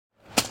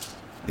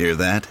Hear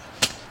that?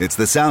 It's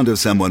the sound of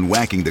someone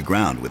whacking the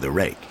ground with a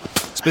rake.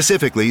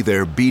 Specifically,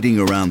 they're beating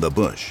around the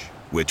bush,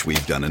 which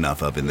we've done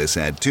enough of in this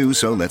ad too,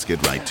 so let's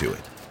get right to it.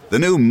 The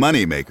new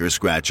Moneymaker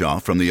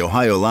scratch-off from the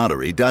Ohio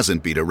Lottery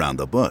doesn't beat around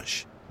the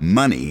bush.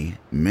 Money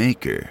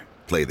Maker.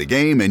 Play the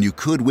game and you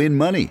could win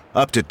money,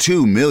 up to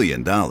 $2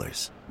 million.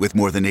 With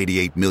more than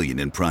 $88 million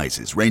in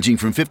prizes, ranging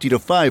from $50 to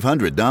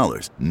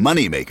 $500,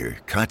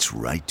 Moneymaker cuts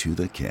right to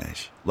the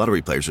cash.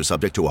 Lottery players are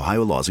subject to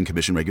Ohio laws and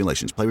commission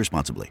regulations. Play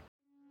responsibly.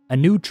 A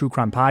new true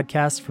crime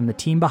podcast from the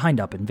team behind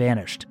Up and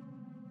Vanished.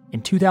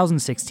 In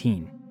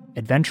 2016,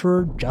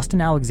 adventurer Justin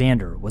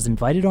Alexander was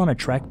invited on a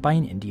trek by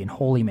an Indian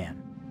holy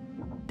man.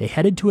 They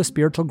headed to a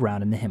spiritual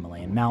ground in the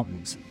Himalayan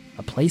mountains,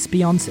 a place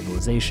beyond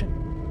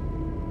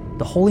civilization.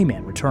 The holy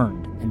man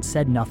returned and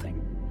said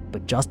nothing,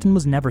 but Justin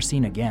was never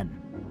seen again.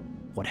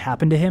 What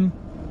happened to him?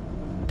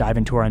 Dive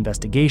into our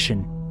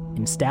investigation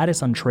in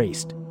Status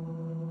Untraced.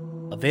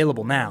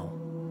 Available now.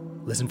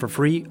 Listen for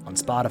free on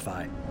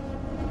Spotify.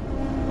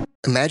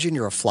 Imagine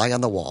you're a fly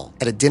on the wall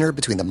at a dinner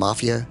between the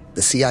Mafia,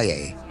 the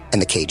CIA,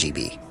 and the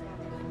KGB.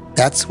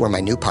 That's where my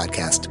new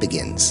podcast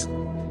begins.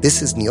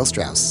 This is Neil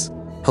Strauss,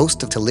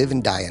 host of To Live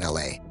and Die in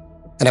LA,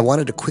 and I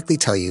wanted to quickly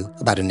tell you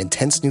about an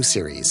intense new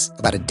series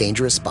about a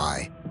dangerous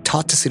spy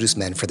taught to seduce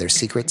men for their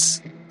secrets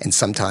and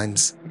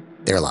sometimes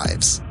their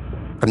lives.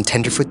 From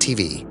Tenderfoot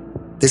TV,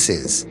 this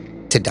is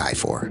To Die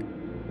For.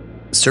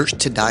 Search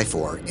To Die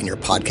For in your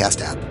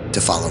podcast app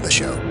to follow the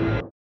show.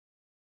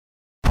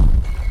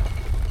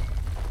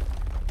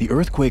 The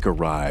earthquake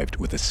arrived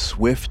with a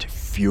swift,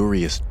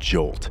 furious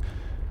jolt.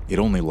 It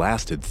only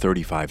lasted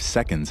 35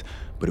 seconds,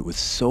 but it was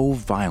so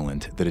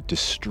violent that it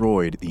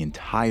destroyed the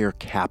entire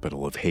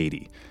capital of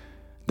Haiti.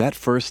 That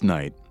first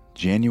night,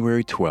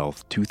 January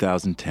 12,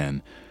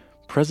 2010,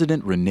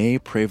 President René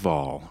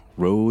Préval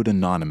rode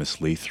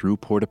anonymously through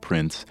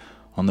Port-au-Prince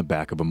on the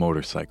back of a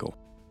motorcycle.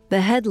 The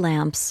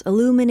headlamps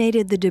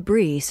illuminated the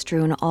debris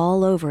strewn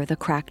all over the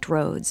cracked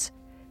roads.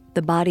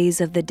 The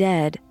bodies of the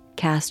dead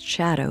cast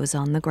shadows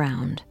on the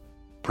ground.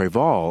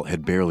 Préval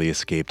had barely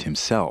escaped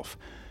himself.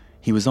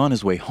 He was on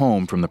his way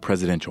home from the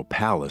presidential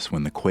palace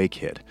when the quake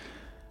hit.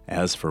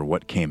 As for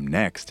what came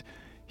next,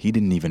 he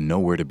didn't even know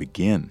where to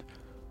begin.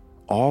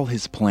 All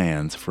his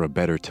plans for a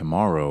better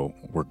tomorrow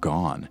were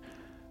gone.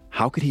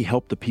 How could he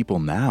help the people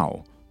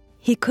now?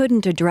 He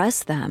couldn't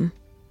address them.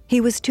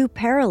 He was too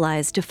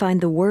paralyzed to find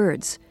the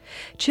words.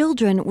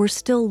 Children were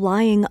still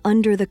lying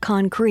under the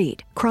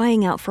concrete,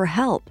 crying out for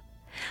help.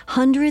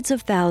 Hundreds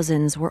of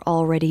thousands were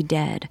already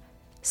dead.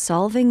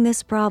 Solving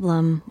this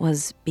problem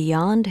was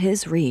beyond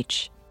his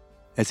reach.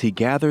 As he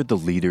gathered the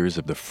leaders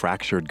of the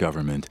fractured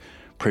government,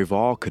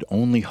 Préval could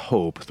only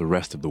hope the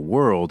rest of the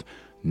world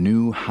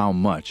knew how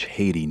much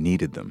Haiti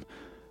needed them.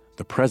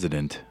 The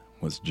president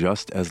was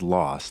just as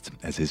lost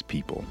as his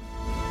people.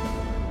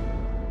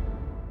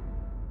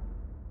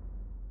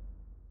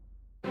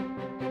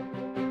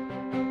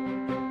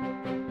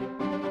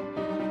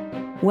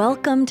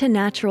 Welcome to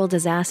Natural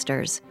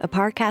Disasters, a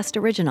Parcast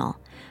original.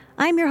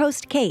 I'm your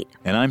host, Kate.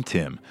 And I'm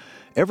Tim.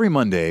 Every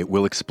Monday,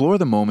 we'll explore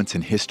the moments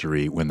in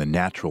history when the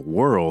natural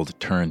world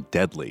turned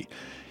deadly.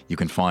 You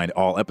can find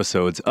all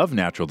episodes of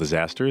Natural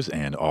Disasters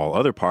and all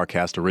other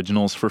Parcast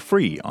originals for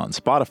free on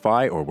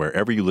Spotify or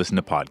wherever you listen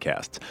to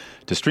podcasts.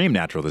 To stream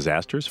Natural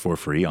Disasters for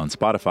free on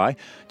Spotify,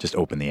 just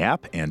open the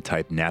app and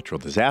type Natural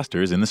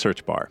Disasters in the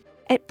search bar.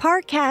 At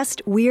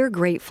Parcast, we're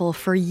grateful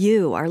for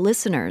you, our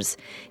listeners.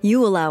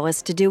 You allow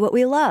us to do what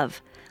we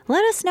love.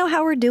 Let us know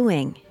how we're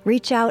doing.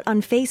 Reach out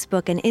on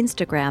Facebook and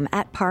Instagram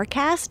at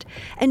Parcast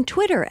and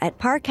Twitter at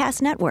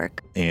Parcast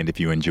Network. And if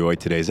you enjoyed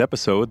today's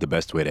episode, the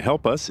best way to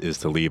help us is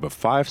to leave a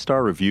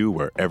 5-star review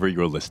wherever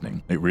you're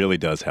listening. It really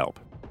does help.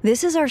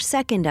 This is our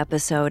second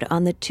episode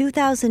on the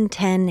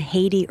 2010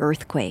 Haiti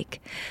Earthquake,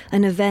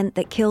 an event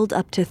that killed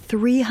up to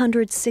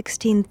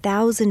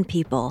 316,000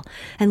 people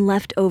and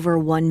left over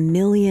 1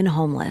 million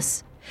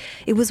homeless.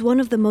 It was one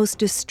of the most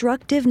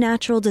destructive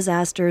natural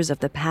disasters of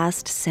the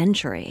past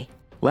century.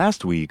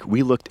 Last week,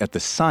 we looked at the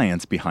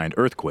science behind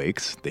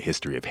earthquakes, the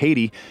history of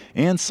Haiti,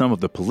 and some of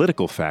the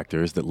political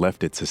factors that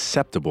left it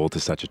susceptible to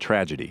such a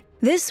tragedy.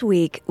 This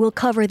week, we'll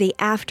cover the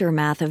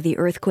aftermath of the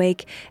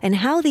earthquake and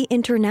how the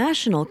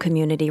international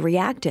community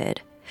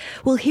reacted.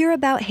 We'll hear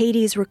about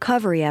Haiti's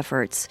recovery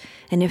efforts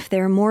and if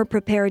they're more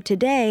prepared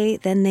today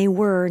than they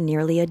were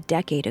nearly a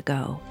decade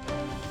ago.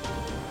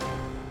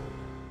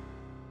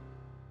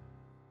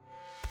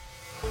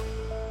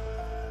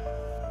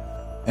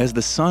 As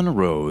the sun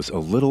rose a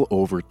little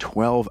over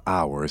 12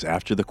 hours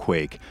after the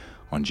quake,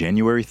 on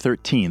January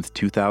 13,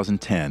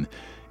 2010,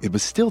 it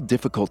was still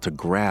difficult to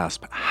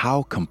grasp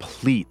how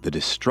complete the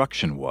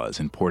destruction was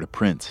in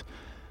Port-au-Prince.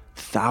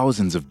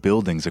 Thousands of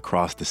buildings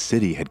across the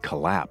city had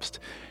collapsed.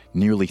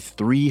 Nearly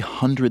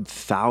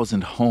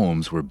 300,000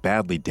 homes were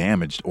badly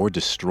damaged or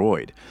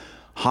destroyed.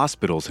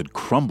 Hospitals had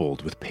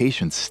crumbled with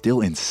patients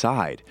still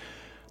inside.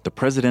 The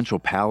presidential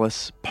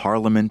palace,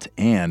 parliament,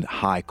 and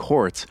high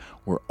courts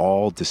were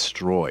all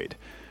destroyed.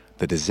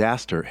 The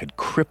disaster had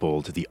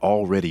crippled the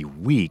already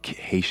weak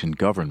Haitian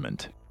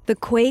government. The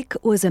quake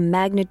was a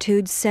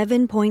magnitude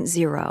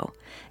 7.0,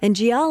 and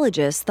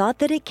geologists thought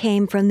that it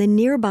came from the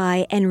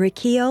nearby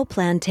Enriquillo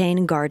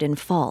Plantain Garden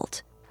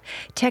Fault.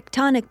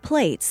 Tectonic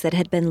plates that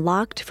had been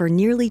locked for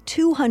nearly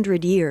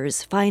 200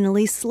 years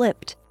finally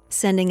slipped,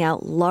 sending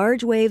out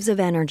large waves of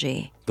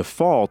energy. The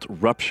fault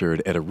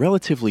ruptured at a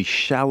relatively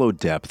shallow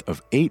depth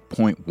of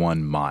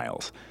 8.1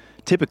 miles.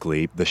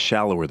 Typically, the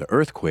shallower the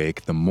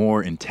earthquake, the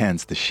more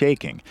intense the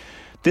shaking.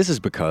 This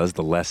is because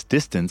the less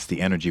distance the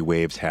energy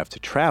waves have to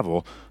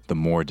travel, the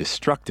more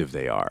destructive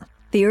they are.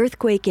 The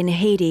earthquake in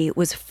Haiti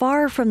was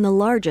far from the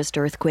largest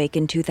earthquake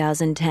in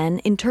 2010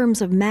 in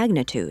terms of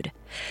magnitude.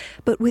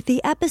 But with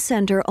the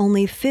epicenter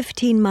only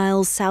 15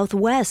 miles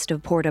southwest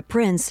of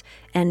Port-au-Prince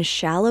and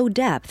shallow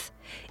depth,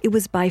 it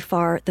was by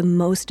far the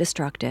most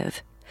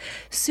destructive.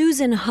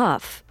 Susan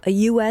Huff,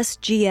 a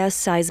USGS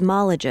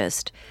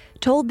seismologist,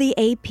 told the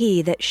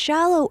AP that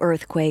shallow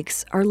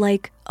earthquakes are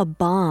like a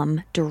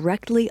bomb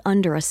directly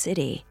under a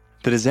city.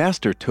 The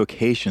disaster took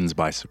Haitians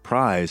by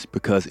surprise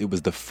because it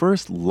was the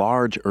first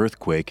large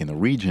earthquake in the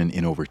region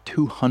in over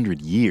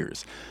 200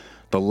 years.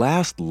 The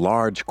last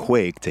large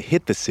quake to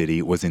hit the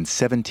city was in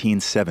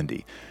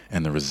 1770,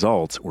 and the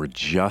results were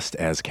just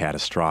as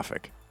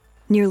catastrophic.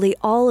 Nearly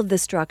all of the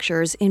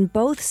structures in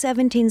both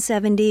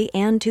 1770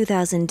 and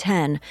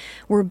 2010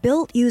 were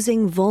built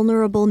using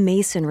vulnerable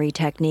masonry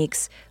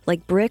techniques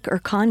like brick or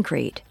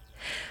concrete.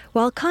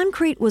 While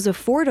concrete was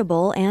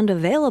affordable and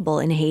available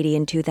in Haiti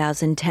in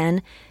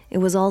 2010, it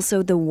was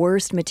also the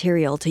worst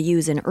material to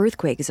use in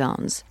earthquake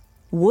zones.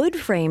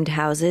 Wood-framed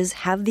houses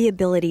have the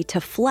ability to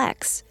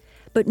flex,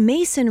 but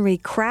masonry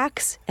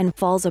cracks and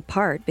falls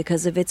apart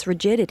because of its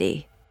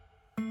rigidity.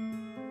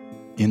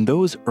 In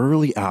those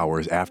early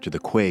hours after the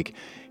quake,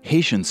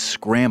 Haitians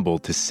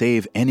scrambled to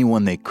save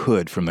anyone they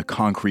could from the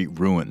concrete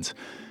ruins.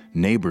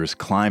 Neighbors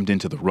climbed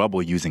into the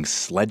rubble using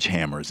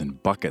sledgehammers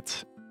and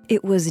buckets.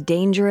 It was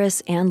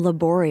dangerous and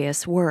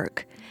laborious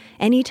work.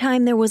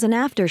 Anytime there was an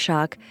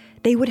aftershock,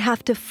 they would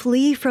have to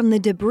flee from the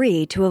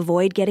debris to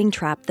avoid getting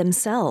trapped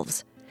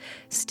themselves.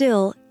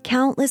 Still,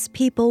 countless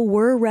people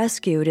were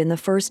rescued in the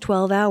first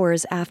 12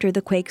 hours after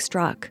the quake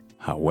struck.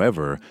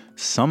 However,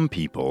 some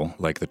people,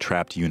 like the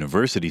trapped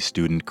university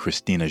student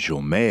Christina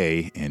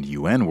Julme and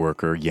UN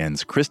worker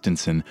Jens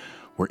Christensen,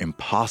 were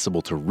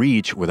impossible to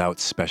reach without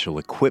special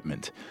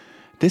equipment.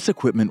 This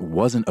equipment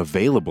wasn't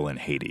available in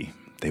Haiti.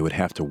 They would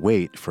have to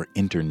wait for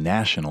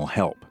international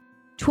help.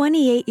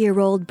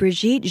 28-year-old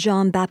Brigitte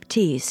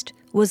Jean-Baptiste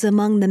was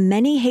among the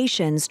many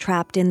Haitians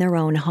trapped in their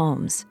own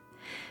homes.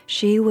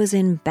 She was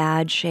in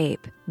bad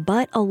shape,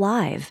 but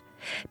alive.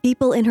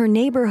 People in her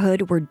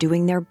neighborhood were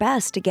doing their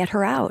best to get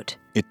her out.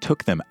 It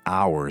took them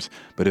hours,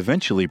 but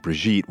eventually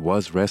Brigitte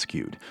was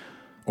rescued.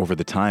 Over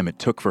the time it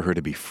took for her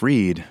to be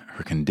freed,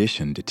 her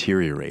condition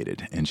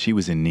deteriorated, and she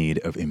was in need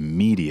of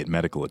immediate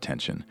medical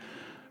attention.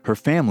 Her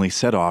family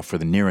set off for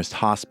the nearest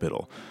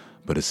hospital,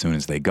 but as soon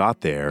as they got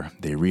there,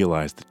 they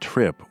realized the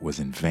trip was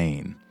in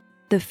vain.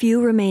 The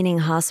few remaining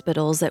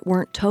hospitals that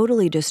weren't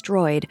totally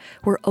destroyed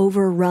were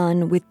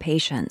overrun with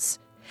patients.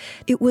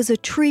 It was a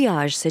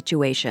triage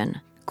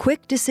situation.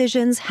 Quick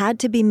decisions had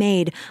to be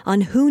made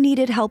on who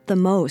needed help the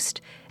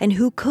most and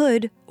who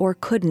could or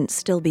couldn't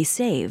still be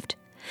saved.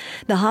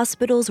 The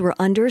hospitals were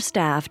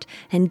understaffed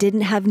and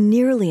didn't have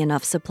nearly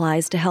enough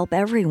supplies to help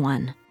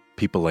everyone.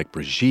 People like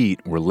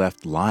Brigitte were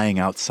left lying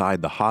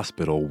outside the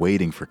hospital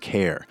waiting for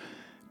care.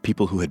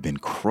 People who had been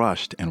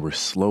crushed and were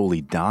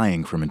slowly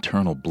dying from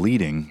internal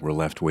bleeding were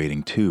left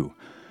waiting too.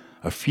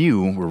 A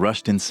few were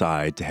rushed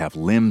inside to have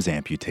limbs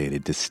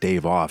amputated to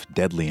stave off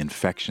deadly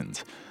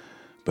infections.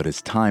 But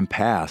as time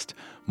passed,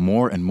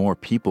 more and more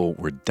people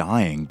were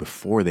dying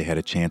before they had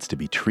a chance to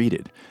be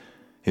treated.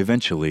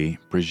 Eventually,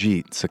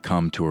 Brigitte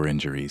succumbed to her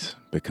injuries,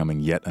 becoming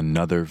yet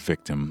another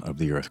victim of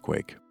the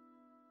earthquake.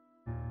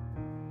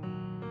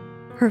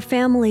 Her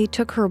family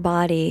took her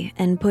body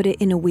and put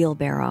it in a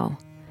wheelbarrow.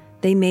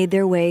 They made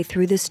their way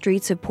through the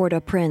streets of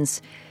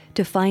Port-au-Prince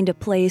to find a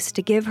place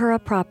to give her a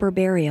proper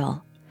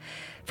burial.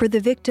 For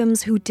the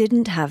victims who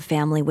didn't have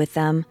family with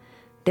them,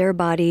 their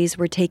bodies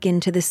were taken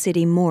to the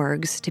city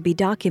morgues to be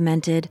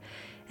documented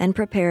and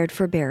prepared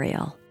for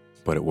burial.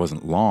 But it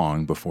wasn't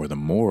long before the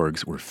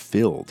morgues were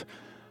filled.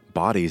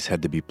 Bodies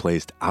had to be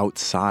placed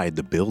outside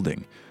the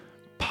building.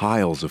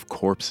 Piles of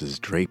corpses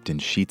draped in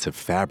sheets of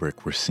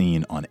fabric were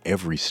seen on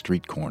every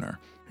street corner.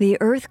 The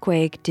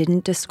earthquake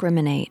didn't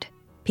discriminate.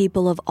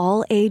 People of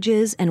all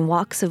ages and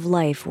walks of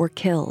life were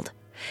killed.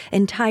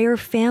 Entire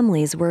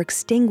families were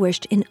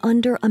extinguished in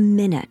under a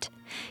minute.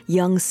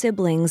 Young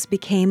siblings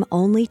became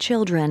only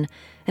children,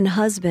 and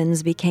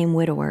husbands became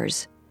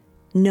widowers.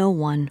 No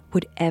one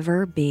would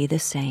ever be the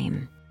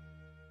same.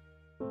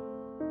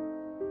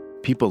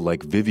 People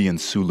like Vivian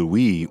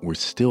Soulouis were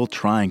still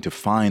trying to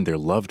find their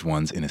loved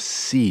ones in a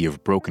sea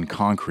of broken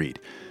concrete.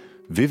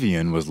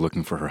 Vivian was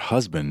looking for her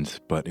husband,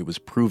 but it was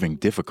proving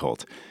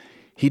difficult.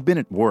 He'd been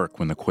at work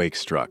when the quake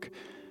struck.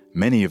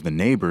 Many of the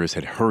neighbors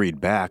had hurried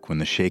back when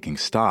the shaking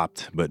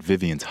stopped, but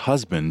Vivian's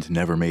husband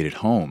never made it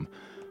home.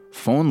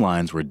 Phone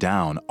lines were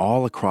down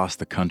all across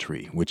the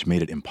country, which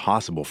made it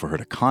impossible for her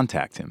to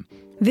contact him.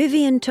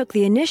 Vivian took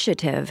the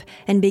initiative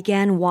and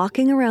began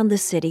walking around the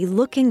city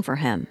looking for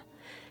him.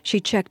 She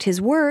checked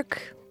his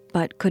work,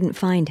 but couldn't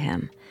find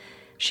him.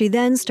 She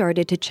then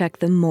started to check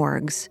the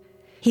morgues.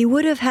 He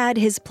would have had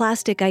his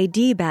plastic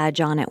ID badge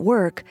on at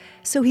work,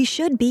 so he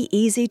should be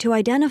easy to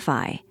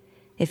identify.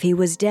 If he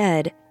was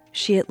dead,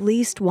 she at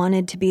least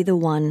wanted to be the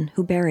one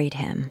who buried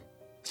him.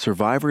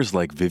 Survivors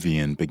like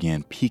Vivian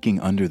began peeking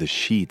under the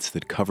sheets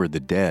that covered the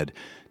dead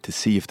to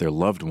see if their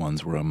loved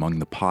ones were among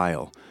the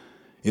pile.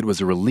 It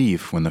was a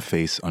relief when the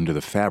face under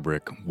the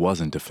fabric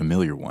wasn't a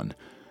familiar one.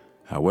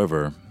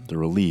 However, the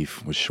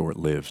relief was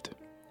short-lived.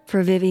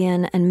 For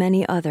Vivian and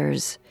many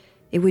others,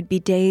 it would be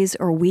days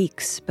or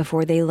weeks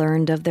before they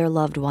learned of their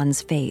loved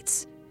ones'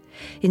 fates.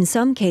 In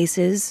some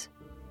cases,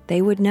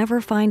 they would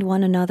never find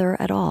one another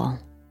at all.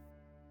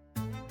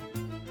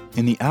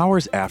 In the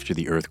hours after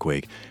the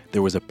earthquake,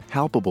 there was a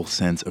palpable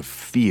sense of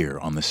fear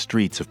on the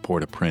streets of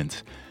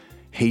Port-au-Prince.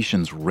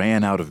 Haitians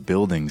ran out of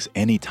buildings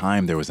any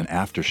time there was an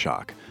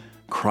aftershock.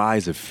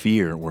 Cries of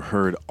fear were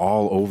heard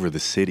all over the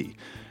city.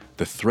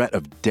 The threat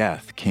of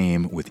death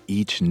came with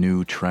each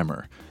new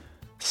tremor.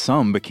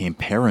 Some became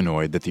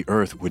paranoid that the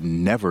earth would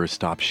never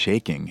stop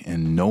shaking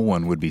and no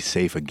one would be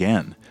safe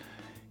again.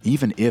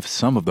 Even if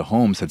some of the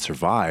homes had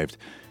survived,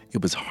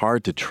 it was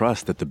hard to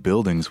trust that the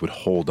buildings would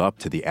hold up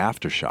to the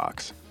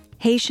aftershocks.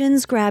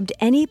 Haitians grabbed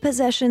any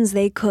possessions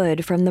they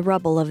could from the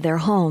rubble of their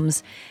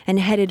homes and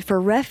headed for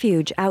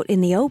refuge out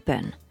in the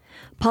open.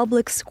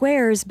 Public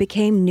squares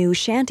became new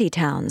shanty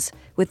towns,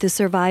 with the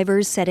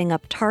survivors setting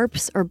up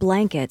tarps or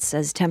blankets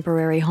as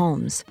temporary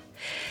homes.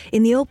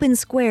 In the open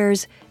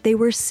squares, they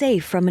were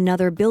safe from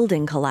another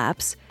building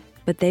collapse,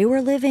 but they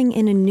were living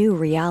in a new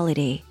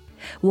reality,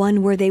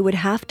 one where they would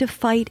have to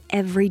fight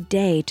every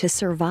day to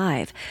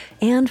survive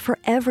and for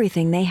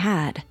everything they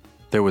had.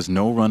 There was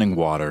no running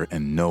water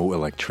and no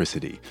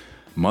electricity.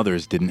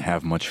 Mothers didn't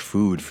have much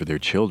food for their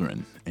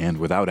children, and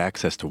without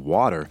access to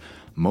water,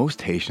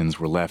 most Haitians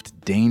were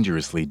left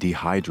dangerously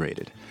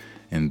dehydrated,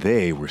 and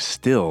they were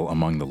still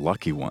among the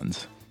lucky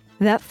ones.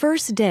 That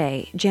first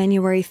day,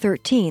 January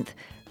 13th,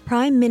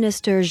 Prime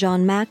Minister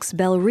Jean-Max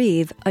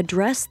Bellerive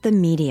addressed the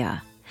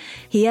media.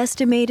 He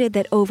estimated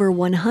that over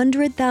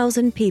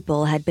 100,000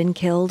 people had been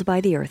killed by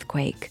the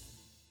earthquake.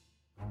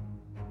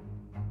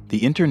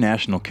 The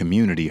international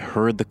community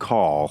heard the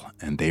call,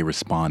 and they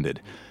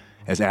responded.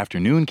 As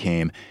afternoon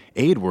came,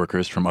 aid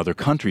workers from other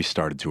countries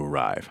started to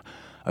arrive.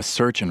 A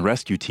search and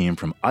rescue team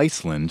from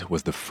Iceland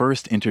was the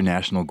first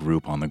international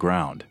group on the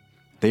ground.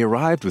 They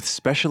arrived with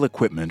special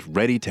equipment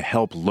ready to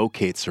help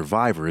locate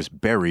survivors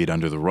buried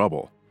under the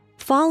rubble.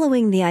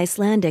 Following the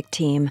Icelandic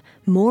team,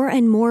 more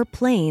and more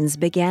planes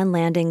began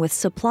landing with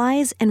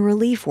supplies and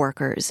relief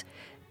workers,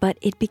 but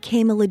it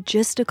became a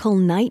logistical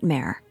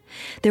nightmare.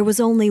 There was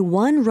only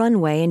one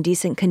runway in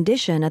decent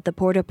condition at the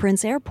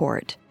Port-au-Prince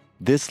airport.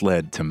 This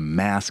led to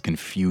mass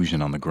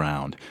confusion on the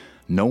ground.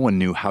 No one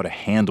knew how to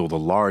handle the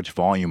large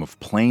volume of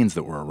planes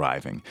that were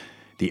arriving.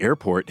 The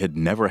airport had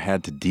never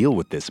had to deal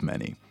with this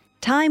many.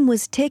 Time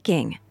was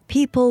ticking.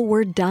 People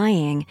were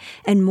dying,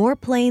 and more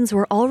planes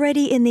were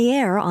already in the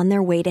air on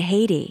their way to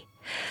Haiti.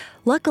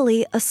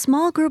 Luckily, a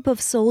small group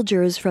of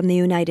soldiers from the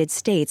United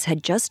States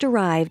had just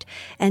arrived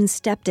and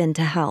stepped in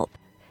to help.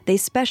 They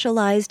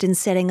specialized in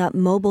setting up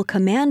mobile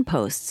command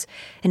posts,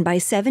 and by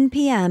 7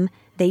 p.m.,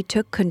 they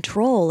took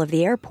control of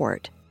the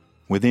airport.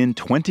 Within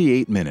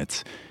 28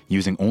 minutes,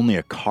 using only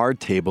a card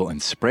table and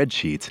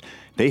spreadsheets,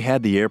 they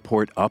had the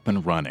airport up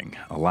and running,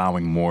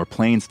 allowing more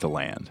planes to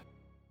land.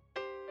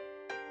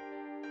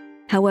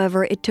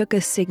 However, it took a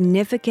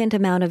significant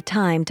amount of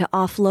time to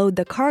offload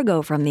the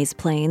cargo from these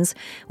planes,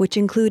 which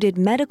included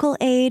medical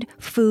aid,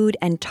 food,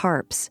 and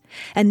tarps.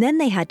 And then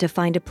they had to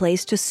find a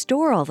place to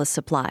store all the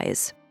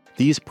supplies.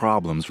 These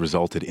problems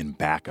resulted in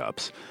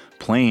backups.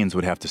 Planes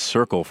would have to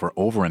circle for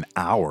over an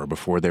hour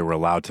before they were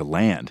allowed to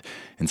land,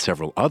 and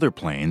several other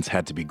planes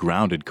had to be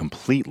grounded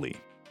completely.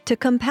 To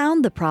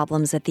compound the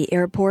problems at the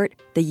airport,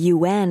 the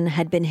UN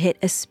had been hit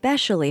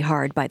especially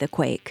hard by the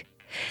quake.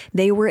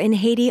 They were in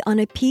Haiti on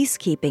a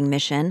peacekeeping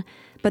mission,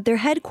 but their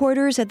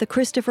headquarters at the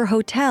Christopher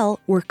Hotel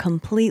were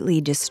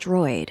completely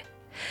destroyed.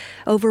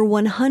 Over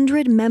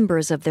 100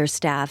 members of their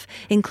staff,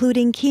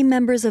 including key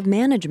members of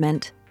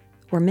management,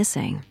 were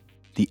missing.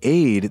 The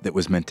aid that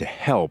was meant to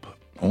help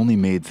only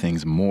made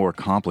things more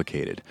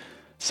complicated.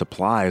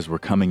 Supplies were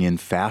coming in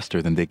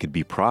faster than they could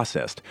be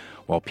processed,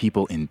 while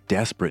people in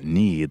desperate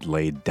need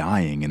lay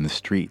dying in the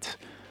streets.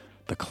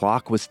 The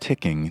clock was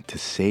ticking to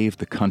save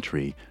the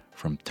country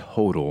from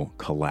total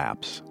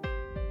collapse.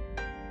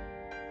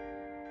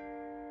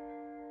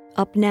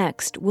 Up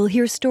next, we'll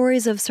hear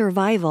stories of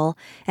survival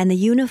and the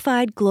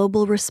unified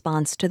global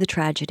response to the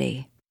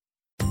tragedy.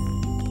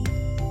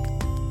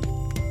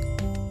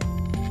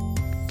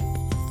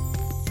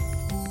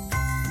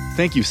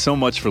 Thank you so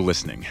much for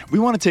listening. We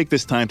want to take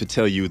this time to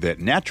tell you that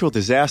Natural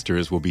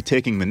Disasters will be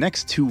taking the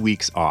next 2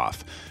 weeks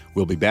off.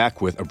 We'll be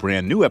back with a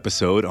brand new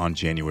episode on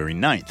January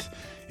 9th.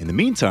 In the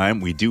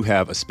meantime, we do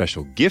have a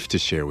special gift to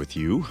share with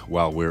you.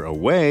 While we're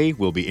away,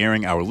 we'll be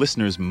airing our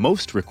listeners'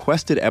 most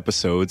requested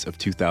episodes of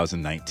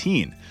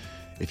 2019.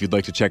 If you'd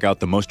like to check out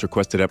the most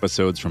requested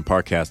episodes from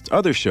Parcast's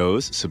other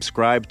shows,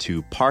 subscribe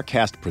to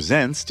Parcast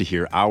Presents to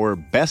hear our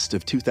best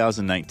of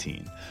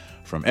 2019.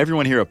 From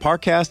everyone here at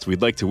Parcast,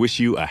 we'd like to wish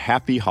you a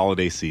happy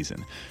holiday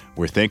season.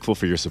 We're thankful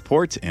for your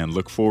support and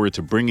look forward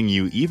to bringing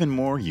you even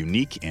more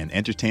unique and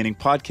entertaining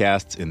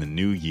podcasts in the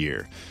new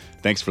year.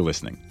 Thanks for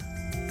listening.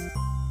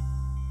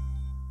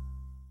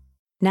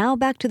 Now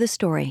back to the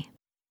story.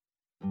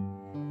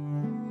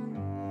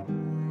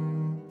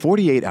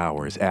 48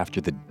 hours after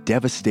the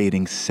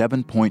devastating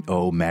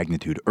 7.0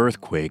 magnitude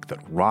earthquake that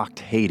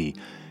rocked Haiti,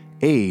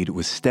 aid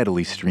was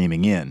steadily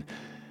streaming in.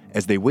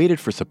 As they waited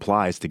for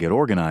supplies to get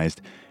organized,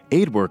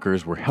 aid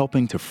workers were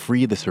helping to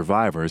free the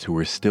survivors who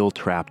were still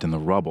trapped in the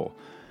rubble.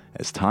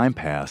 As time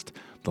passed,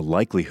 the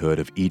likelihood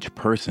of each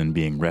person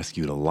being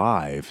rescued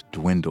alive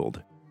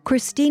dwindled.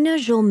 Christina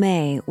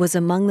Julmet was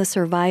among the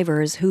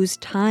survivors whose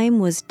time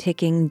was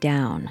ticking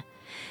down.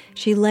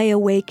 She lay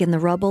awake in the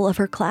rubble of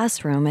her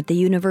classroom at the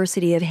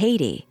University of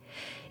Haiti.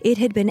 It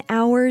had been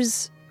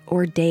hours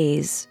or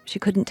days. She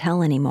couldn't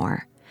tell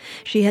anymore.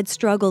 She had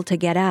struggled to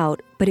get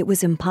out, but it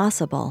was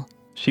impossible.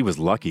 She was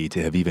lucky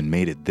to have even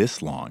made it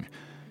this long.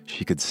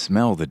 She could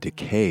smell the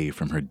decay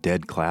from her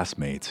dead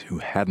classmates who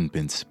hadn't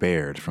been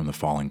spared from the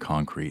falling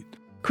concrete.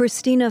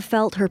 Christina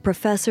felt her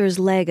professor's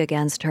leg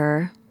against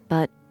her,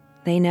 but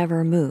they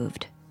never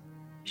moved.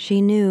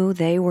 She knew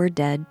they were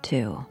dead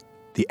too.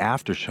 The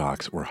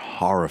aftershocks were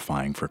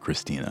horrifying for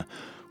Christina.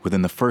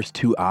 Within the first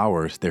 2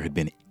 hours, there had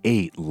been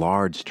 8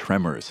 large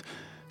tremors.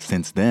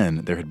 Since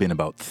then, there had been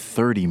about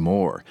 30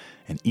 more,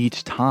 and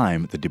each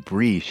time the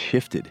debris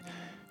shifted.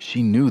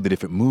 She knew that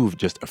if it moved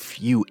just a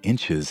few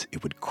inches,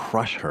 it would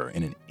crush her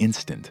in an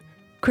instant.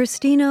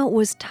 Christina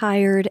was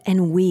tired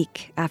and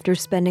weak after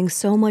spending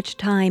so much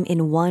time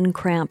in one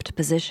cramped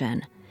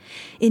position.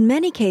 In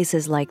many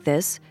cases like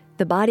this,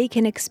 the body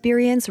can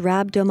experience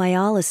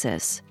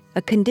rhabdomyolysis,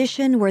 a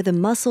condition where the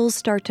muscles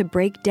start to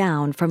break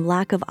down from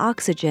lack of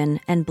oxygen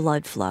and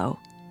blood flow.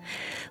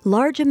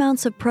 Large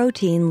amounts of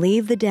protein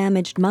leave the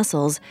damaged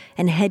muscles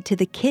and head to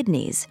the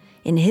kidneys,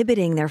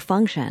 inhibiting their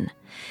function.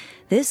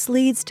 This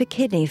leads to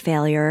kidney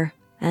failure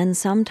and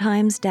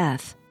sometimes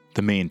death.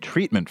 The main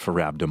treatment for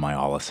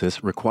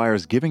rhabdomyolysis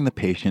requires giving the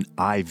patient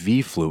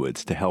IV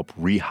fluids to help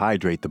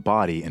rehydrate the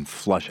body and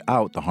flush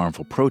out the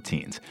harmful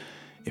proteins.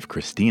 If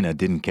Christina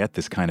didn't get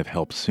this kind of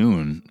help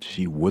soon,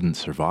 she wouldn't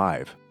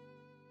survive.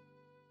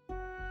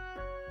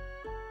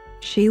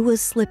 She was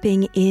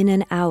slipping in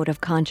and out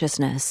of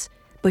consciousness,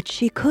 but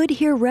she could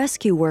hear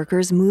rescue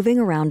workers moving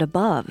around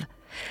above.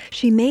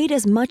 She made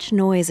as much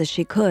noise as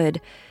she could,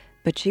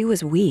 but she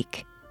was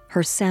weak.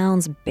 Her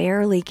sounds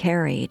barely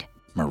carried.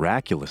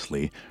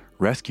 Miraculously,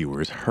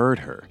 rescuers heard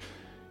her.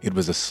 It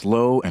was a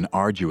slow and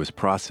arduous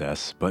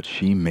process, but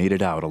she made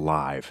it out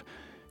alive.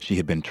 She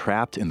had been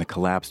trapped in the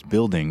collapsed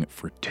building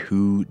for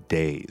 2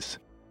 days.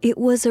 It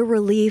was a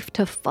relief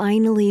to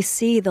finally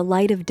see the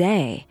light of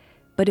day,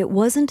 but it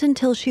wasn't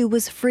until she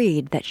was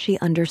freed that she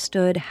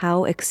understood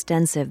how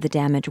extensive the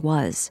damage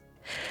was.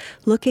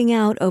 Looking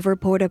out over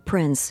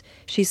Port-au-Prince,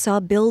 she saw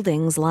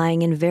buildings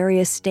lying in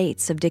various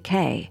states of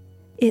decay.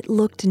 It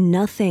looked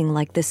nothing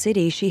like the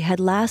city she had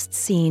last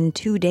seen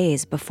 2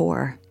 days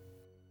before.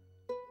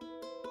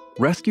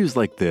 Rescues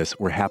like this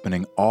were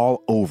happening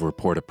all over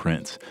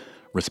Port-au-Prince.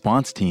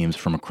 Response teams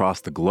from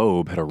across the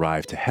globe had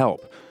arrived to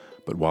help,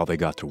 but while they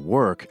got to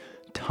work,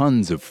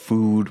 tons of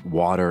food,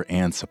 water,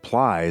 and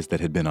supplies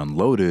that had been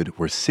unloaded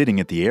were sitting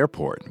at the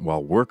airport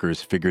while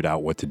workers figured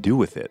out what to do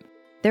with it.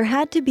 There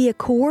had to be a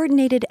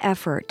coordinated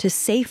effort to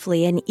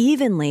safely and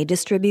evenly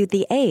distribute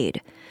the aid.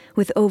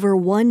 With over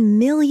 1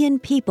 million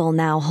people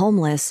now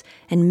homeless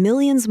and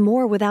millions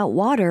more without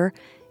water,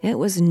 it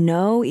was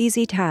no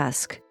easy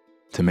task.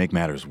 To make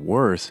matters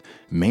worse,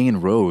 main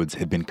roads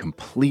had been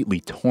completely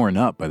torn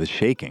up by the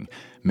shaking,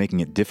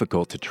 making it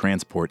difficult to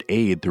transport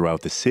aid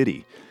throughout the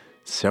city.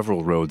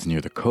 Several roads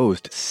near the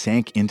coast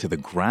sank into the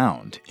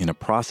ground in a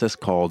process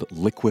called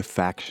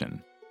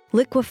liquefaction.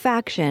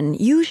 Liquefaction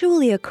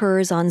usually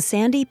occurs on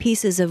sandy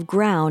pieces of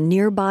ground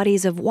near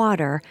bodies of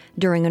water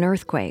during an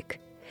earthquake.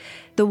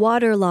 The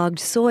waterlogged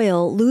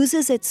soil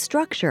loses its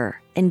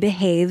structure and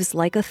behaves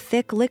like a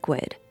thick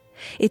liquid.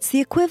 It's the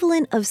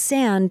equivalent of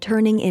sand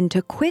turning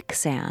into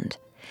quicksand.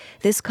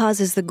 This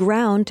causes the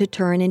ground to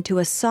turn into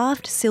a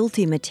soft,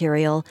 silty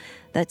material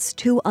that's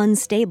too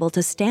unstable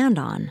to stand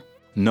on.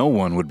 No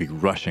one would be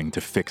rushing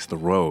to fix the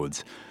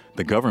roads.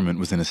 The government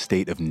was in a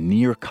state of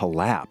near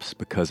collapse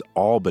because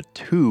all but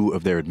 2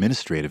 of their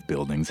administrative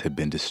buildings had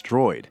been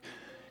destroyed.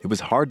 It was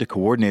hard to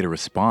coordinate a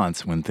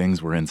response when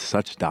things were in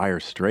such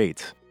dire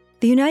straits.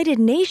 The United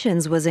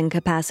Nations was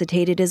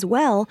incapacitated as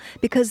well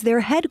because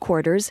their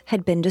headquarters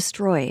had been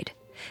destroyed.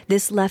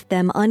 This left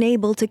them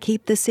unable to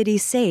keep the city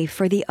safe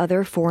for the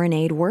other foreign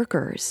aid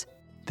workers.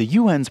 The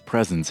UN's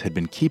presence had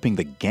been keeping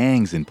the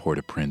gangs in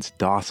Port-au-Prince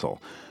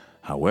docile.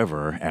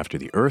 However, after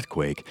the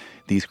earthquake,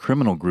 these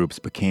criminal groups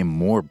became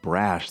more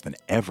brash than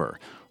ever,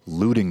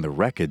 looting the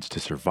wreckage to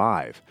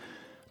survive.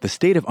 The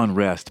state of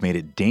unrest made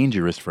it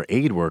dangerous for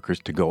aid workers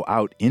to go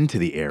out into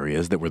the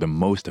areas that were the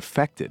most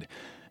affected,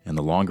 and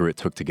the longer it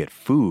took to get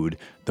food,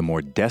 the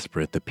more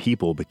desperate the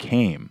people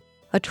became.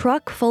 A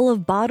truck full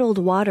of bottled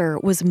water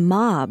was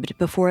mobbed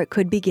before it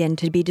could begin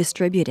to be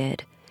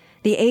distributed.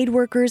 The aid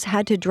workers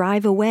had to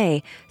drive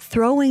away,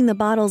 throwing the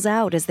bottles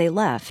out as they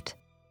left.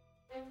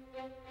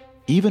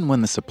 Even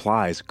when the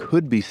supplies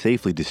could be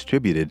safely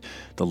distributed,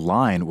 the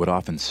line would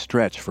often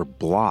stretch for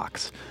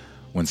blocks.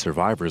 When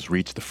survivors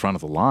reached the front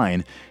of the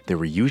line, they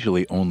were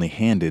usually only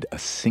handed a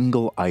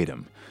single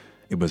item.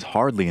 It was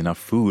hardly enough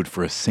food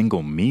for a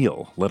single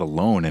meal, let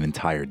alone an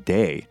entire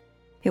day.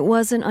 It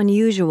wasn't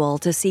unusual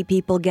to see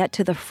people get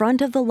to the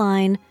front of the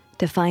line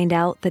to find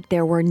out that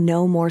there were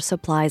no more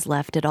supplies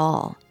left at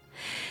all.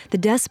 The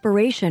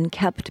desperation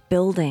kept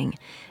building,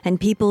 and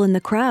people in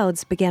the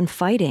crowds began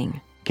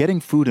fighting.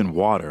 Getting food and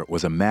water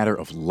was a matter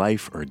of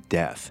life or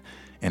death,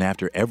 and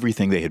after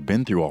everything they had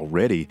been through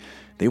already,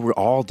 they were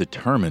all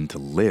determined to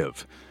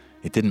live.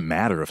 It didn't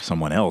matter if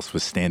someone else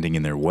was standing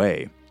in their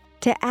way.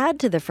 To add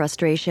to the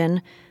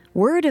frustration,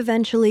 word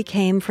eventually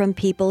came from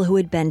people who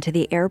had been to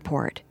the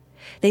airport.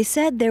 They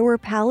said there were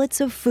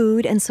pallets of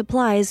food and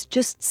supplies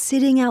just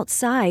sitting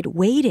outside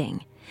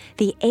waiting.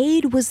 The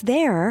aid was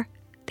there,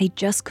 they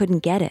just couldn't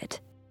get it.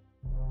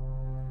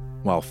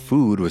 While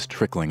food was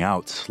trickling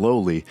out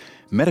slowly,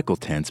 medical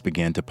tents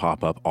began to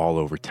pop up all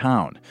over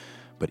town.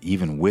 But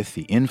even with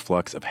the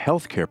influx of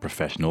healthcare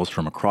professionals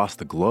from across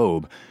the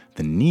globe,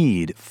 the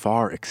need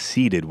far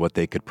exceeded what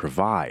they could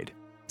provide.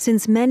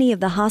 Since many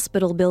of the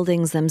hospital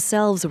buildings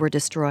themselves were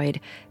destroyed,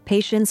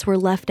 patients were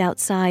left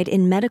outside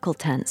in medical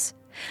tents.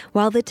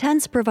 While the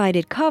tents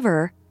provided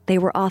cover, they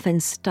were often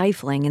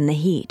stifling in the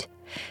heat.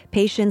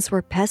 Patients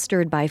were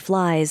pestered by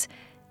flies,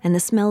 and the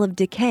smell of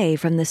decay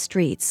from the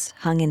streets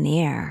hung in the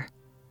air.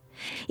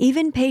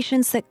 Even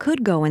patients that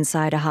could go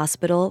inside a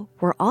hospital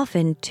were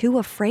often too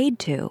afraid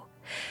to.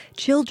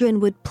 Children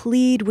would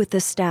plead with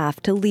the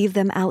staff to leave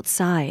them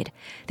outside.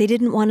 They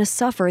didn't want to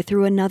suffer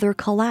through another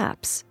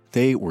collapse.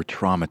 They were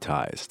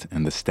traumatized,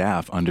 and the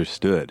staff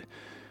understood.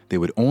 They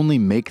would only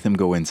make them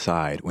go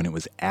inside when it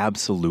was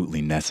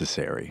absolutely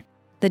necessary.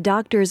 The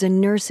doctors and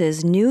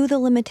nurses knew the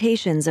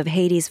limitations of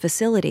Haiti's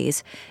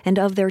facilities and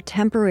of their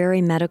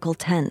temporary medical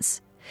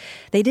tents.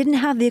 They didn't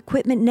have the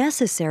equipment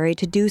necessary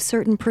to do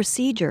certain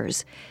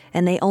procedures,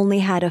 and they only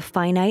had a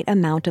finite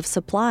amount of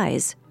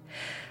supplies.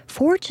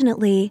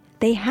 Fortunately,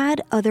 they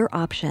had other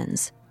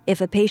options.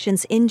 If a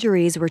patient's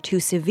injuries were too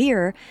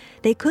severe,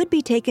 they could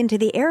be taken to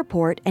the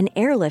airport and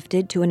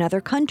airlifted to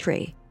another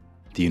country.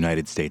 The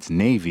United States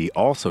Navy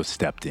also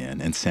stepped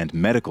in and sent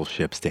medical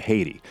ships to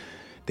Haiti.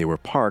 They were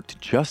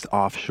parked just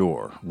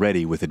offshore,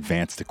 ready with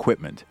advanced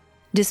equipment.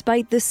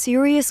 Despite the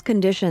serious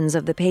conditions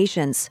of the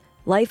patients,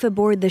 life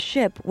aboard the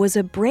ship was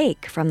a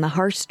break from the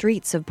harsh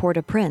streets of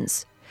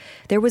Port-au-Prince.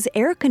 There was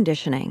air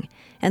conditioning,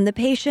 and the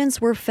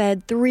patients were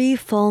fed 3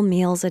 full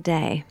meals a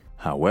day.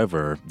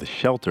 However, the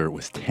shelter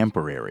was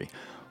temporary.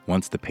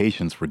 Once the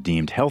patients were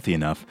deemed healthy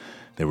enough,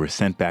 they were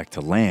sent back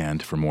to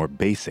land for more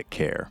basic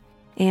care.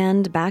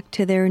 And back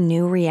to their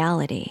new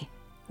reality,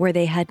 where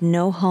they had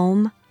no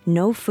home,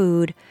 no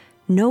food,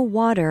 no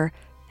water,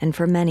 and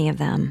for many of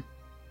them,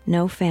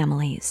 no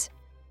families.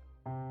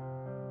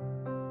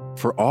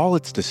 For all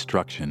its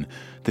destruction,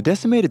 the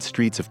decimated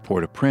streets of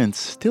Port-au-Prince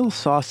still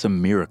saw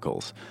some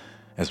miracles.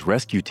 As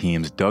rescue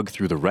teams dug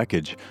through the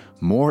wreckage,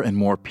 more and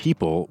more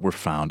people were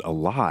found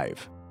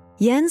alive.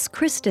 Jens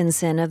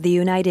Christensen of the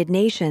United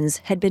Nations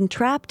had been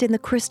trapped in the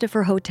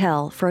Christopher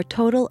Hotel for a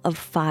total of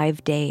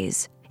 5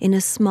 days, in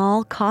a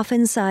small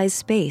coffin-sized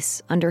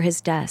space under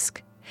his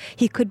desk.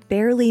 He could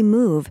barely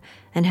move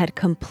and had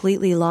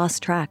completely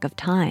lost track of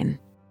time.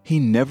 He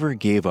never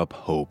gave up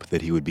hope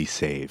that he would be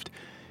saved.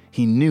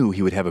 He knew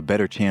he would have a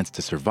better chance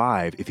to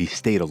survive if he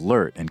stayed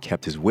alert and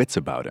kept his wits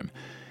about him.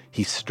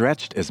 He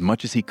stretched as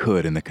much as he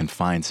could in the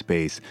confined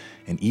space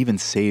and even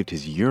saved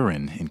his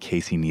urine in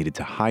case he needed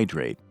to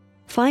hydrate.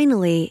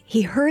 Finally,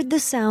 he heard the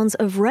sounds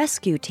of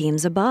rescue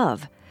teams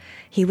above.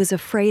 He was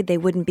afraid they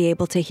wouldn't be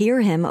able to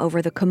hear him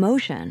over the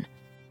commotion.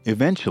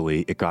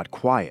 Eventually, it got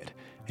quiet,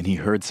 and he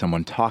heard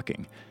someone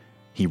talking.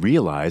 He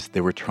realized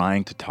they were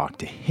trying to talk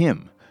to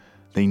him.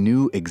 They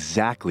knew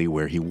exactly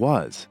where he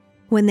was.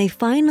 When they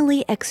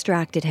finally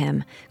extracted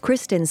him,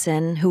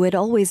 Christensen, who had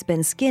always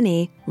been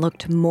skinny,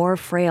 looked more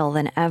frail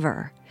than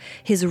ever.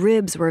 His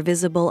ribs were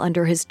visible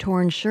under his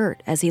torn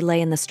shirt as he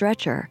lay in the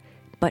stretcher,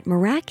 but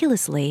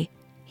miraculously,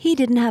 he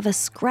didn't have a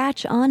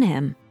scratch on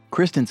him.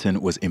 Christensen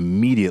was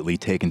immediately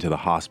taken to the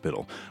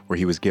hospital, where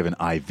he was given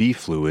IV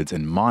fluids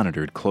and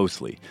monitored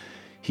closely.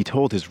 He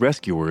told his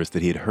rescuers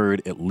that he had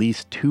heard at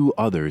least 2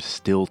 others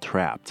still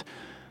trapped.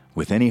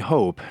 With any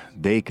hope,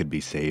 they could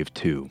be saved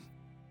too.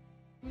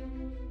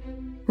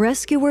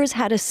 Rescuers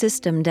had a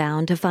system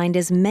down to find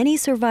as many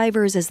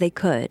survivors as they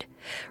could.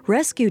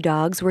 Rescue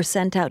dogs were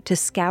sent out to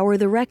scour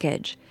the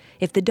wreckage.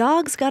 If the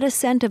dogs got a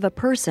scent of a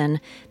person,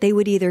 they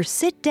would either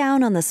sit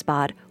down on the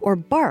spot or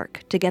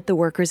bark to get the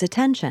workers'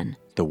 attention.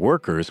 The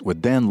workers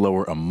would then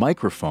lower a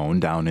microphone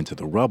down into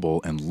the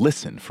rubble and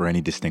listen for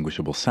any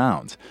distinguishable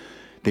sounds.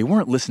 They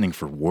weren't listening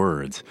for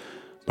words.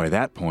 By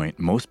that point,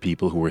 most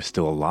people who were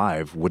still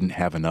alive wouldn't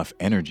have enough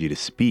energy to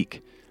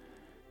speak.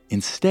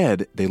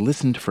 Instead, they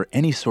listened for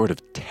any sort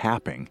of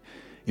tapping.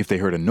 If they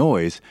heard a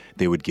noise,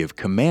 they would give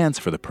commands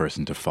for the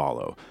person to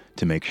follow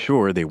to make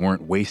sure they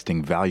weren't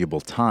wasting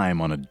valuable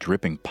time on a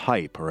dripping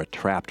pipe or a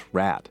trapped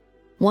rat.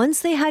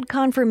 Once they had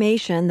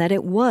confirmation that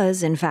it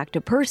was, in fact,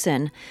 a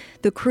person,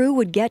 the crew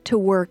would get to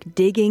work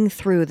digging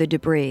through the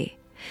debris.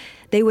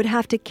 They would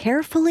have to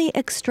carefully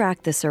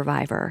extract the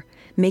survivor,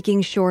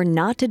 making sure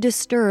not to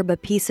disturb a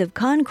piece of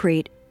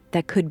concrete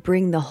that could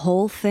bring the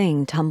whole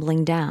thing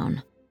tumbling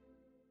down.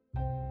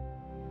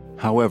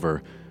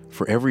 However,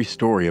 for every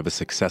story of a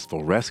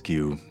successful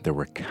rescue, there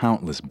were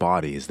countless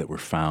bodies that were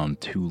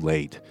found too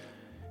late.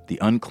 The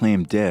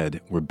unclaimed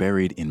dead were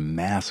buried in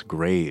mass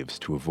graves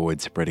to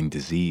avoid spreading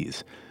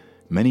disease.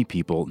 Many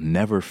people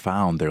never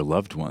found their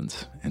loved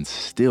ones and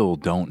still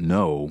don't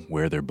know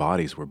where their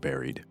bodies were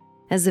buried.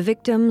 As the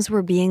victims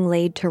were being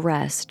laid to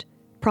rest,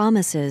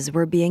 promises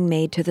were being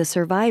made to the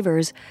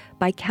survivors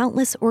by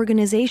countless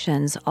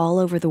organizations all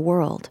over the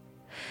world.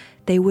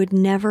 They would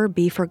never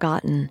be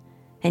forgotten,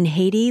 and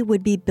Haiti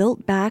would be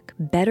built back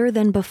better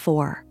than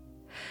before.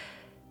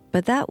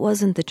 But that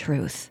wasn't the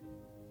truth.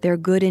 Their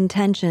good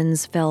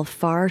intentions fell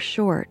far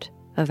short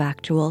of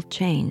actual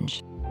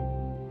change.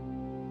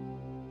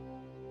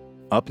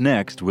 Up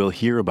next, we'll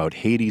hear about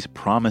Haiti's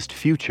promised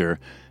future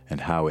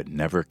and how it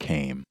never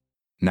came.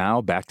 Now,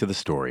 back to the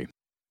story.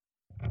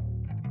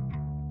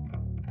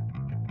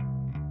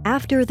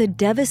 After the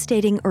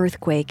devastating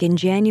earthquake in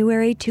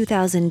January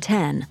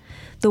 2010,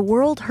 the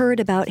world heard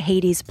about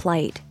Haiti's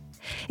plight.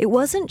 It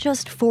wasn't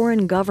just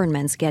foreign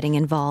governments getting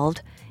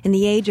involved. In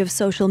the age of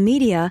social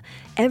media,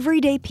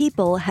 everyday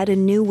people had a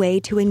new way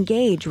to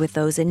engage with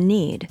those in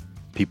need.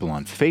 People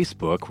on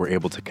Facebook were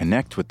able to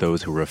connect with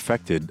those who were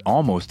affected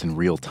almost in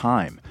real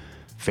time.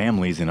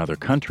 Families in other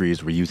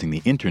countries were using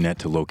the internet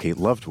to locate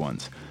loved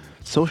ones.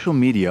 Social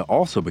media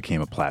also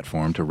became a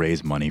platform to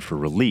raise money for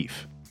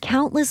relief.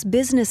 Countless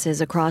businesses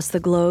across the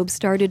globe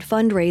started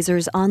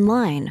fundraisers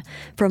online,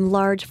 from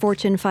large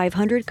Fortune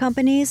 500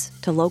 companies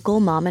to local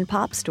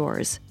mom-and-pop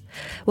stores.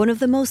 One of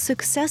the most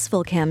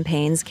successful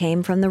campaigns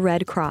came from the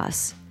Red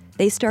Cross.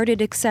 They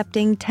started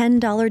accepting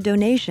 $10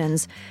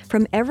 donations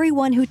from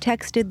everyone who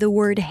texted the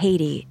word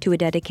Haiti to a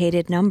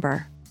dedicated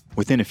number.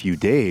 Within a few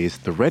days,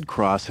 the Red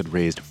Cross had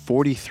raised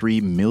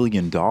 $43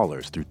 million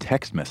through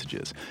text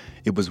messages.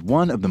 It was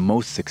one of the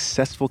most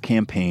successful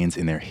campaigns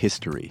in their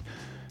history.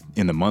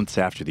 In the months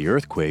after the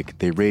earthquake,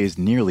 they raised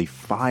nearly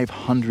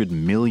 $500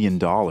 million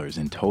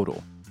in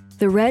total.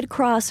 The Red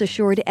Cross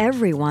assured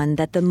everyone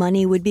that the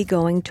money would be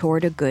going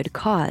toward a good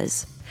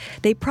cause.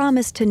 They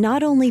promised to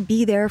not only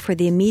be there for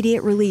the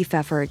immediate relief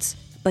efforts,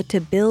 but to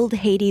build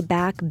Haiti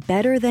back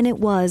better than it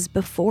was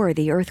before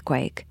the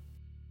earthquake.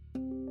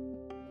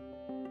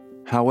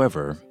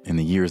 However, in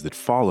the years that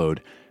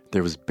followed,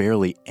 there was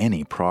barely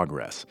any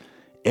progress.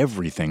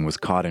 Everything was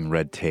caught in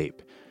red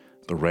tape.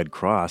 The Red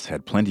Cross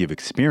had plenty of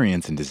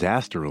experience in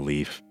disaster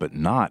relief, but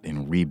not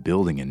in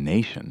rebuilding a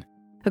nation.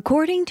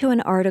 According to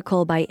an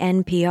article by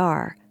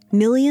NPR,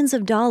 millions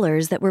of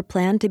dollars that were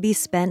planned to be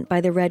spent by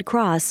the Red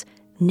Cross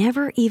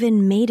never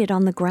even made it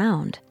on the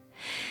ground.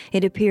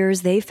 It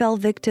appears they fell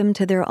victim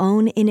to their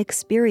own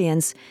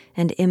inexperience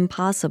and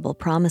impossible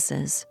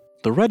promises.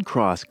 The Red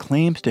Cross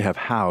claims to have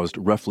housed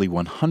roughly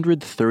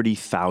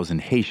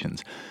 130,000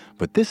 Haitians,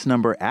 but this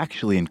number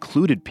actually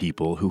included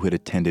people who had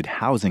attended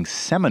housing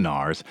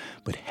seminars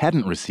but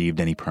hadn't received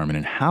any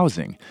permanent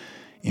housing.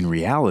 In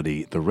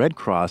reality, the Red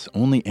Cross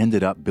only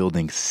ended up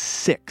building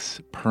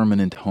 6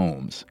 permanent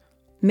homes.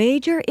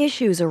 Major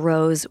issues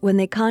arose when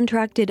they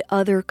contracted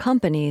other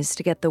companies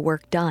to get the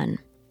work done.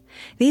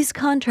 These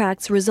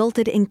contracts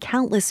resulted in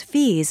countless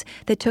fees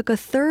that took a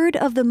third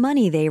of the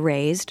money they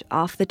raised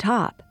off the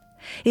top.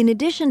 In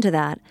addition to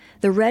that,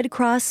 the Red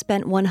Cross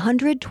spent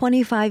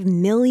 $125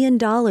 million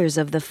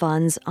of the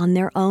funds on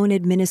their own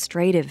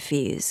administrative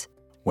fees.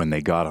 When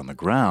they got on the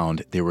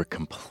ground, they were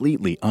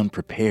completely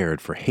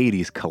unprepared for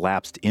Haiti's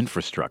collapsed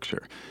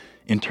infrastructure.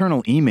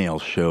 Internal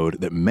emails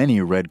showed that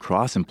many Red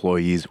Cross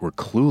employees were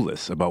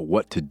clueless about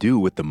what to do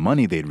with the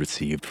money they'd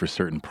received for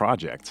certain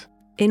projects.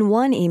 In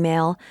one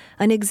email,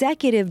 an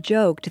executive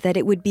joked that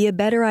it would be a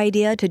better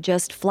idea to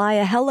just fly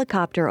a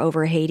helicopter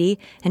over Haiti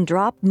and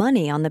drop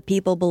money on the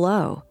people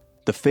below.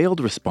 The failed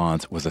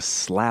response was a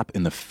slap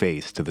in the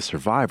face to the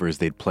survivors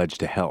they'd pledged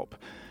to help,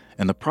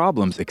 and the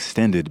problems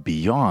extended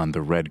beyond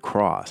the Red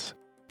Cross.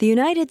 The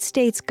United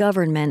States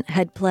government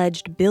had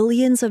pledged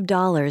billions of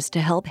dollars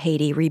to help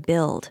Haiti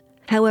rebuild.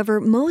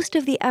 However, most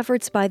of the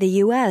efforts by the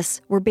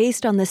U.S. were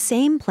based on the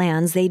same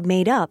plans they'd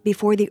made up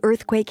before the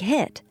earthquake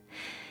hit.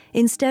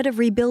 Instead of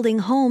rebuilding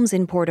homes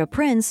in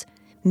Port-au-Prince,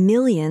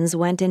 millions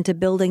went into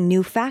building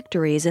new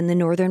factories in the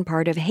northern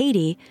part of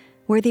Haiti,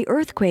 where the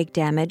earthquake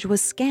damage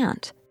was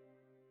scant.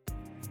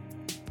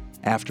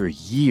 After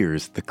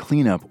years, the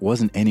cleanup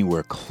wasn't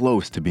anywhere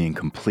close to being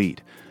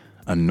complete.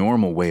 A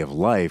normal way of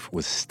life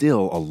was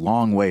still a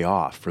long way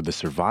off for the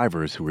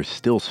survivors who were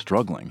still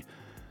struggling.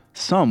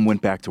 Some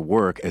went back to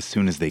work as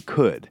soon as they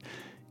could,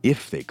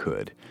 if they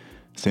could.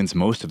 Since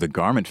most of the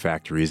garment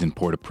factories in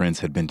Port-au-Prince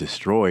had been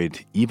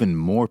destroyed, even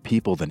more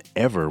people than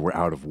ever were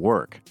out of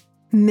work.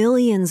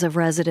 Millions of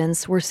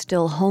residents were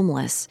still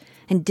homeless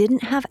and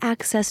didn't have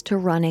access to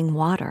running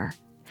water.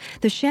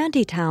 The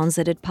shanty towns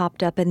that had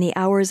popped up in the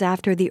hours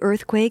after the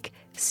earthquake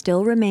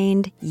still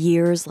remained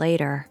years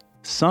later.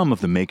 Some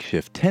of the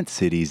makeshift tent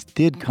cities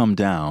did come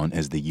down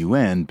as the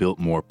UN built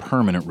more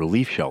permanent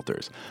relief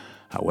shelters.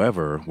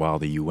 However, while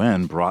the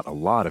UN brought a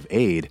lot of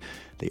aid,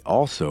 they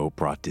also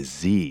brought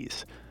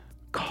disease.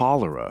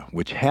 Cholera,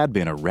 which had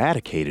been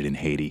eradicated in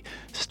Haiti,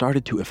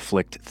 started to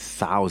afflict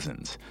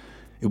thousands.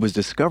 It was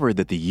discovered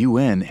that the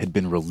UN had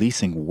been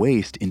releasing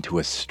waste into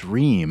a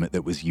stream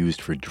that was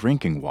used for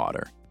drinking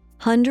water.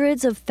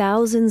 Hundreds of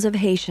thousands of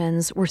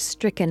Haitians were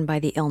stricken by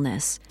the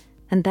illness,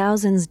 and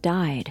thousands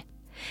died.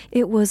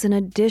 It was an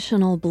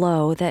additional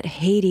blow that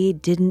Haiti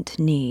didn't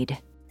need.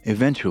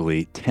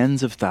 Eventually,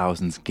 tens of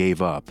thousands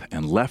gave up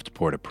and left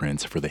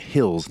Port-au-Prince for the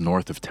hills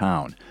north of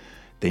town.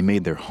 They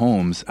made their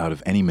homes out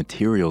of any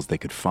materials they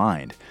could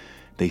find.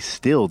 They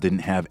still didn't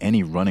have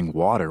any running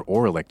water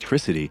or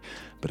electricity,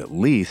 but at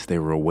least they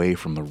were away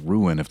from the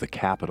ruin of the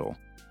capital.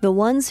 The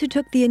ones who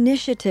took the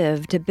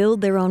initiative to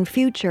build their own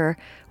future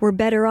were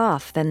better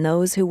off than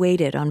those who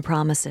waited on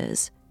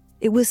promises.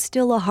 It was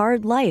still a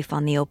hard life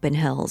on the open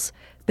hills,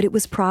 but it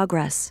was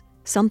progress,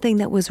 something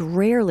that was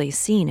rarely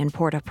seen in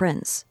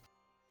Port-au-Prince.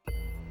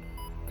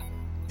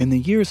 In the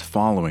years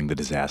following the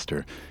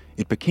disaster,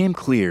 it became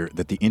clear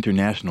that the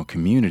international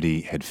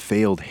community had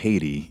failed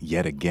Haiti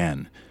yet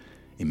again.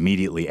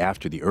 Immediately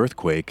after the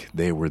earthquake,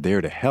 they were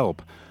there to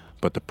help,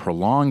 but the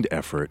prolonged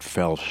effort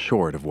fell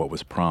short of what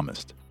was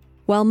promised.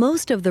 While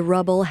most of the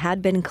rubble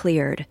had been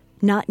cleared,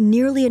 not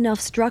nearly enough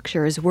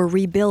structures were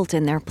rebuilt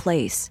in their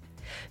place.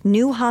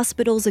 New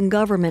hospitals and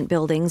government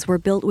buildings were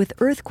built with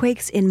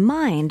earthquakes in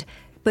mind,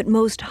 but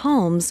most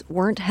homes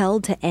weren't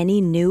held to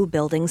any new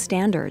building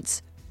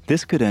standards.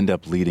 This could end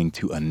up leading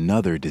to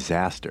another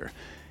disaster.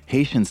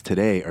 Haitians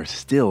today are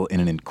still in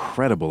an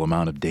incredible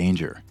amount of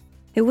danger.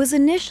 It was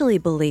initially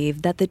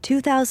believed that the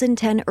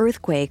 2010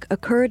 earthquake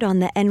occurred on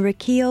the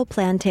Enriquillo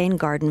Plantain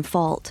Garden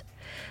Fault,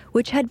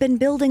 which had been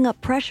building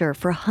up pressure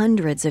for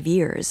hundreds of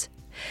years.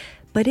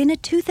 But in a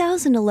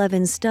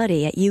 2011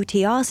 study at UT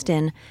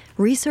Austin,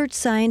 research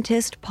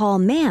scientist Paul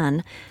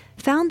Mann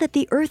found that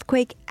the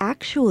earthquake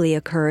actually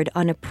occurred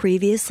on a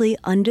previously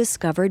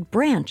undiscovered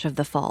branch of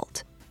the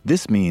fault.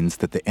 This means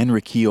that the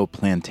Enriquillo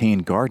Plantain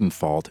Garden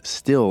Fault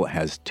still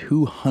has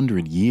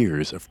 200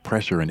 years of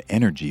pressure and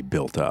energy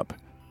built up.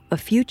 A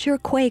future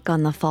quake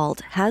on the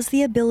fault has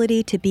the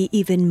ability to be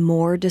even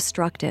more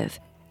destructive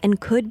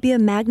and could be a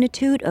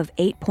magnitude of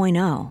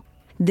 8.0.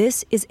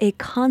 This is a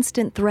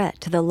constant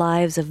threat to the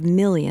lives of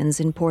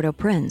millions in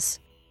Port-au-Prince.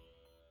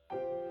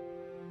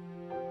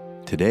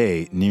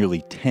 Today,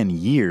 nearly 10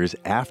 years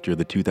after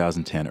the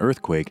 2010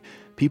 earthquake,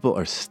 people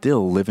are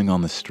still living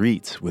on the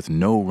streets with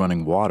no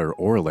running water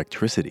or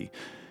electricity.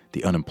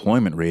 The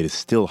unemployment rate is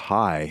still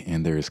high,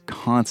 and there is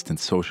constant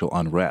social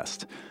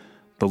unrest.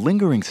 The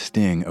lingering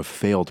sting of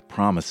failed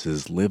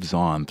promises lives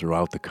on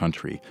throughout the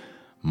country.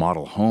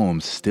 Model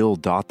homes still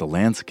dot the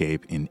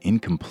landscape in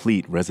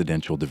incomplete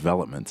residential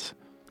developments.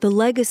 The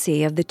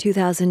legacy of the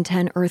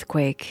 2010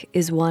 earthquake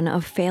is one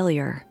of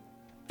failure.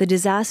 The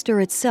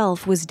disaster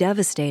itself was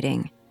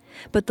devastating,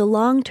 but the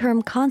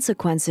long-term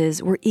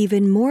consequences were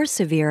even more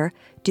severe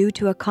due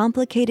to a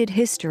complicated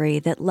history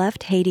that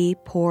left Haiti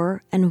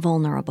poor and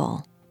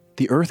vulnerable.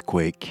 The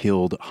earthquake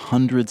killed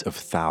hundreds of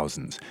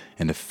thousands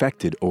and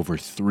affected over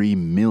 3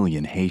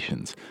 million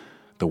Haitians.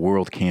 The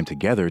world came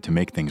together to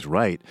make things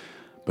right,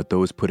 but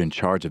those put in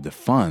charge of the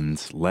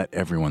funds let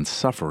everyone's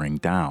suffering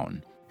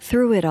down.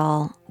 Through it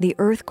all, the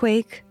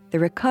earthquake, the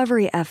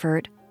recovery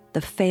effort, the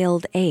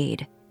failed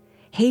aid,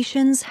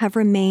 Haitians have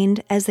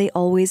remained as they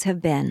always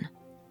have been,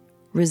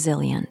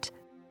 resilient.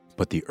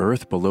 But the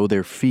earth below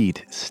their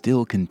feet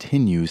still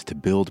continues to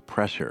build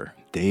pressure,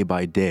 day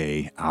by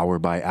day, hour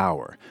by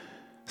hour.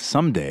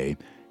 Someday,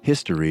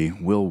 history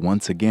will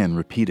once again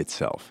repeat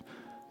itself.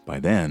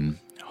 By then,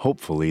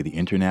 hopefully the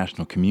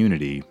international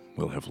community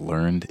will have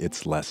learned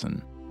its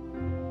lesson.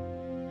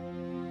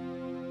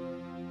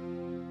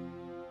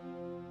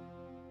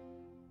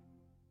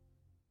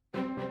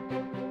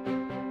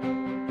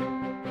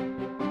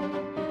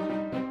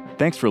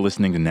 Thanks for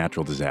listening to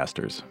Natural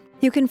Disasters.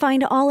 You can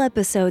find all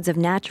episodes of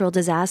Natural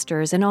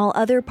Disasters and all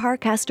other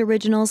Parcast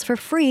originals for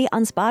free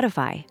on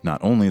Spotify.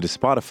 Not only does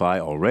Spotify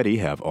already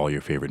have all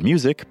your favorite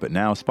music, but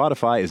now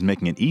Spotify is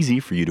making it easy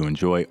for you to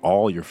enjoy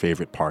all your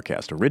favorite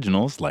Parcast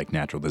originals like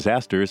Natural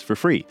Disasters for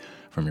free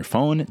from your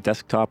phone,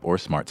 desktop, or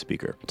smart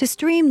speaker. To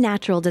stream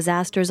Natural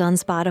Disasters on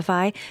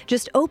Spotify,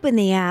 just open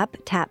the app,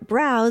 tap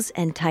Browse,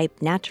 and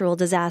type Natural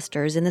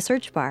Disasters in the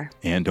search bar.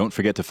 And don't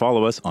forget to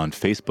follow us on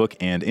Facebook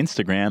and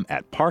Instagram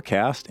at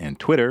Parcast and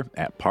Twitter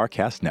at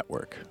Parcast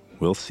Network.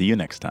 We'll see you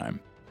next time.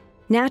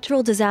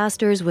 Natural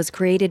Disasters was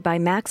created by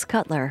Max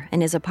Cutler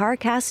and is a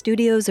Parcast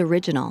Studios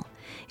original.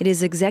 It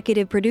is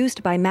executive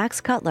produced by Max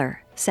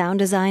Cutler, sound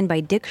designed by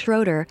Dick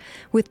Schroeder,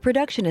 with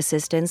production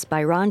assistance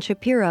by Ron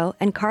Shapiro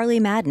and Carly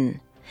Madden.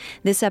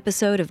 This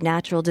episode of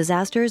Natural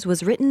Disasters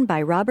was written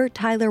by Robert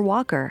Tyler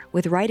Walker,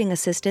 with writing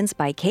assistance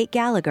by Kate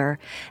Gallagher,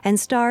 and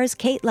stars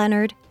Kate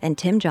Leonard and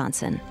Tim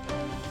Johnson.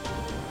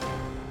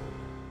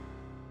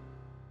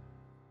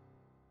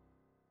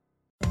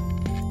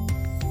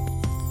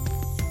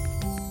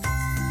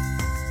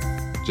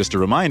 Just a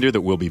reminder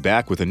that we'll be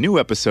back with a new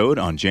episode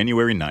on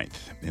January 9th.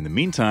 In the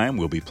meantime,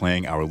 we'll be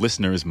playing our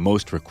listeners'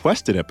 most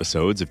requested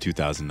episodes of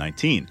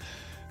 2019.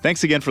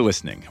 Thanks again for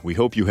listening. We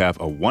hope you have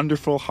a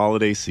wonderful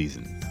holiday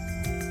season.